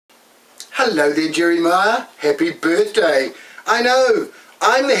Hello there, Jeremiah. Happy birthday. I know,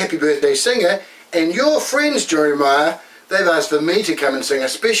 I'm the Happy Birthday Singer, and your friends, Jeremiah, they've asked for me to come and sing a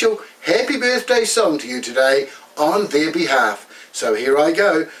special happy birthday song to you today on their behalf. So here I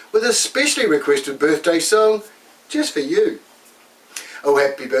go with a specially requested birthday song just for you. Oh,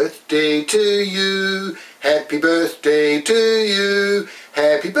 happy birthday to you, happy birthday to you,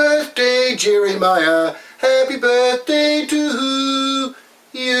 happy birthday, Jeremiah, happy birthday to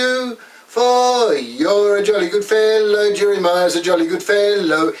you. For you're a jolly good fellow, Jeremiah's a jolly good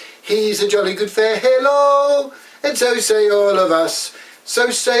fellow, he's a jolly good fellow, and so say all of us, so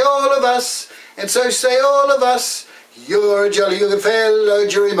say all of us, and so say all of us. You're a jolly good fellow,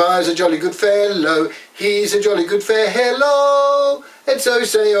 Jeremiah's a jolly good fellow, he's a jolly good fellow, and so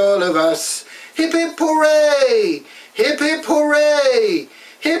say all of us. Hip hip hooray, hip hip hooray,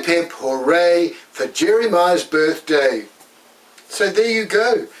 hip hip hooray for Jeremiah's birthday. So there you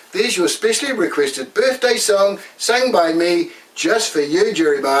go. There's your specially requested birthday song sung by me just for you,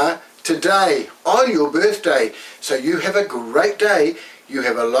 Jeremiah, today on your birthday. So you have a great day, you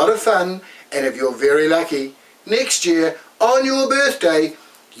have a lot of fun, and if you're very lucky, next year on your birthday,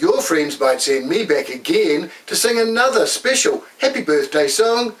 your friends might send me back again to sing another special happy birthday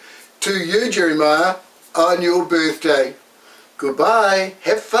song to you, Jeremiah, on your birthday. Goodbye,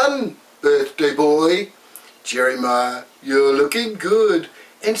 have fun, birthday boy. Jeremiah, you're looking good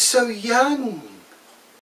and so young.